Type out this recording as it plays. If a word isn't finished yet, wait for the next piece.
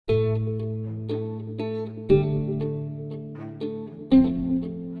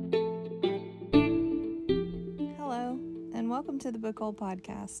to the Book Hole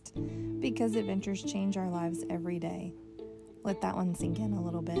Podcast, because adventures change our lives every day. Let that one sink in a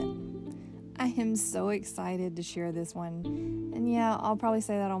little bit. I am so excited to share this one, and yeah, I'll probably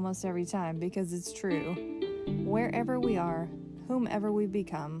say that almost every time because it's true. Wherever we are, whomever we've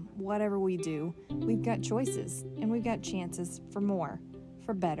become, whatever we do, we've got choices, and we've got chances for more,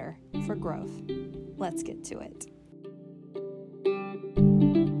 for better, for growth. Let's get to it.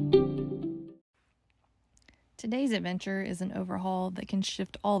 Today's adventure is an overhaul that can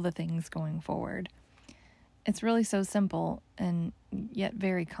shift all the things going forward. It's really so simple and yet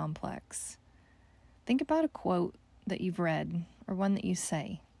very complex. Think about a quote that you've read or one that you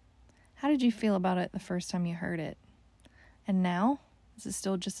say. How did you feel about it the first time you heard it? And now, is it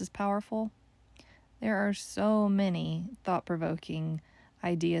still just as powerful? There are so many thought-provoking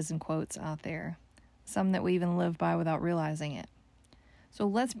ideas and quotes out there, some that we even live by without realizing it. So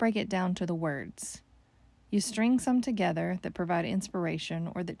let's break it down to the words. You string some together that provide inspiration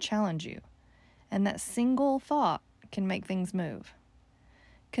or that challenge you, and that single thought can make things move.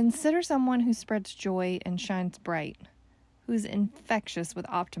 Consider someone who spreads joy and shines bright, who's infectious with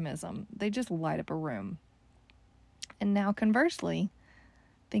optimism. They just light up a room. And now conversely,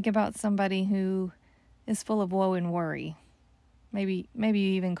 think about somebody who is full of woe and worry. Maybe you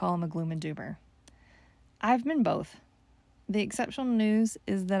even call them a gloom and doomer. I've been both. The exceptional news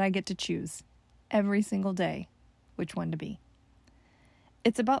is that I get to choose every single day which one to be.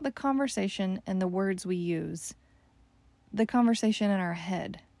 It's about the conversation and the words we use, the conversation in our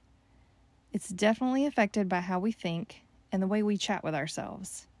head. It's definitely affected by how we think and the way we chat with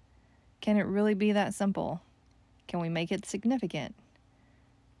ourselves. Can it really be that simple? Can we make it significant?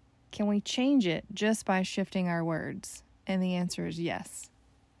 Can we change it just by shifting our words? And the answer is yes.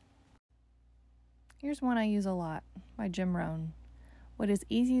 Here's one I use a lot by Jim Rohn. What is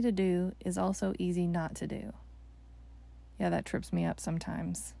easy to do is also easy not to do. Yeah, that trips me up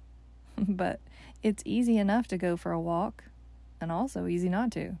sometimes. But it's easy enough to go for a walk, and also easy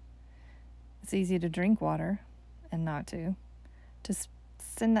not to. It's easy to drink water, and not to. To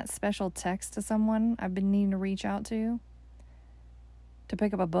send that special text to someone I've been needing to reach out to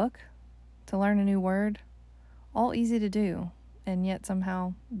pick up a book, to learn a new word, all easy to do, and yet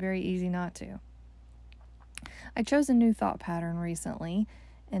somehow very easy not to. I chose a new thought pattern recently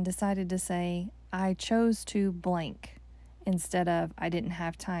and decided to say, I chose to blank instead of I didn't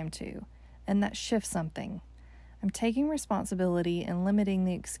have time to, and that shifts something. I'm taking responsibility and limiting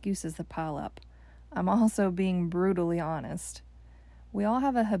the excuses that pile up. I'm also being brutally honest. We all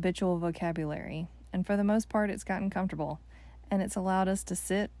have a habitual vocabulary, and for the most part it's gotten comfortable, and it's allowed us to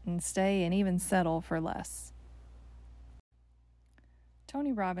sit and stay and even settle for less.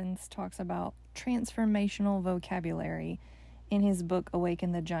 Tony Robbins talks about transformational vocabulary in his book,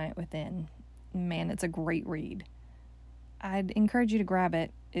 Awaken the Giant Within. Man, it's a great read. I'd encourage you to grab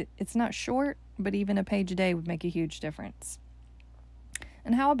it. It's not short, but even a page a day would make a huge difference.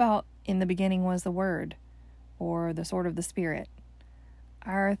 And how about in the beginning was the Word, or the sword of the Spirit?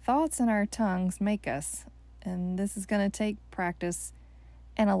 Our thoughts and our tongues make us, and this is going to take practice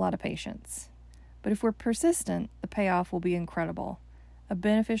and a lot of patience. But if we're persistent, the payoff will be incredible. A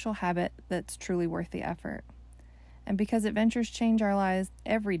beneficial habit that's truly worth the effort. And because adventures change our lives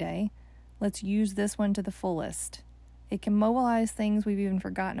every day, let's use this one to the fullest. It can mobilize things we've even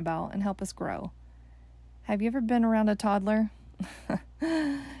forgotten about and help us grow. Have you ever been around a toddler?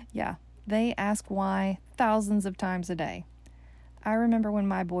 Yeah, they ask why thousands of times a day. I remember when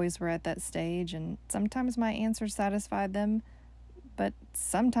my boys were at that stage, and sometimes my answers satisfied them, but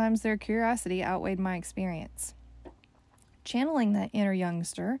sometimes their curiosity outweighed my experience. Channeling that inner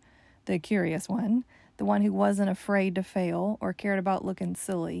youngster, the curious one, the one who wasn't afraid to fail or cared about looking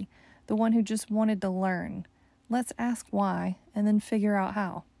silly, the one who just wanted to learn. Let's ask why and then figure out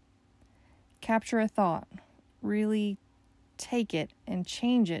how. Capture a thought, really take it and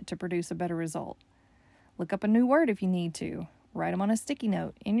change it to produce a better result. Look up a new word if you need to. Write them on a sticky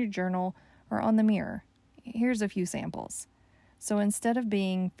note, in your journal, or on the mirror. Here's a few samples. So instead of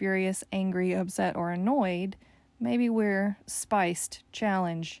being furious, angry, upset, or annoyed, maybe we're spiced,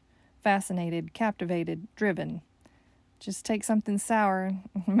 challenged, fascinated, captivated, driven. Just take something sour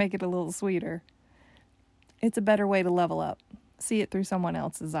and make it a little sweeter. It's a better way to level up. See it through someone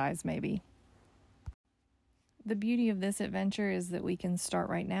else's eyes, maybe. The beauty of this adventure is that we can start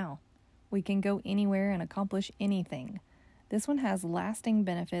right now. We can go anywhere and accomplish anything. This one has lasting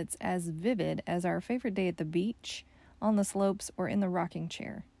benefits as vivid as our favorite day at the beach, on the slopes, or in the rocking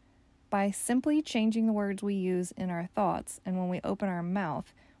chair. By simply changing the words we use in our thoughts and when we open our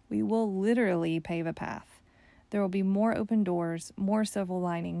mouth, we will literally pave a path. There will be more open doors, more silver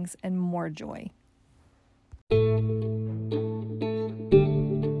linings, and more joy.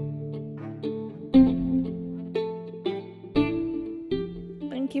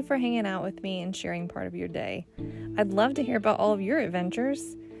 you for hanging out with me and sharing part of your day. I'd love to hear about all of your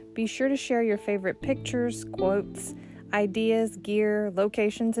adventures. Be sure to share your favorite pictures, quotes, ideas, gear,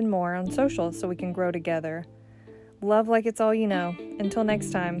 locations, and more on social so we can grow together. Love like it's all you know. Until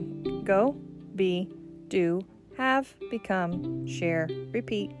next time, go, be, do, have, become, share,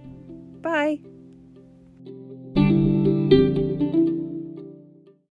 repeat. Bye.